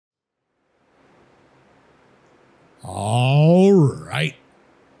All right.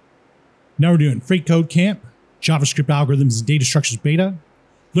 Now we're doing freeCodeCamp, JavaScript algorithms and data structures beta.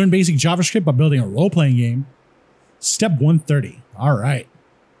 Learn basic JavaScript by building a role-playing game. Step 130. All right.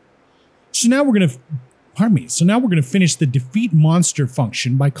 So now we're going to finish the DefeatMonster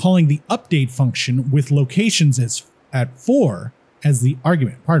function by calling the update function with locations as at 4 as the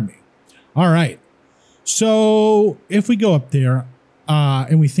argument. All right. So if we go up there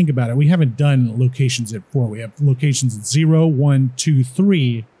and we think about it, we haven't done locations at 4. We have locations at 0, 1, 2,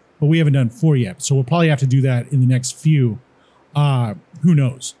 3, but we haven't done 4 yet. So we'll probably have to do that in the next few. Who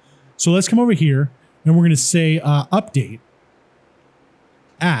knows? So let's come over here and we're going to say update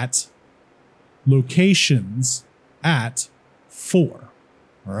at locations at 4.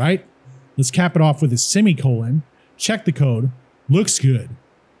 All right. Let's cap it off with a semicolon. Check the code. Looks good.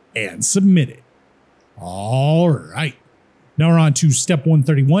 And submit it. All right. Now we're on to step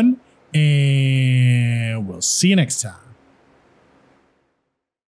 131, and we'll see you next time.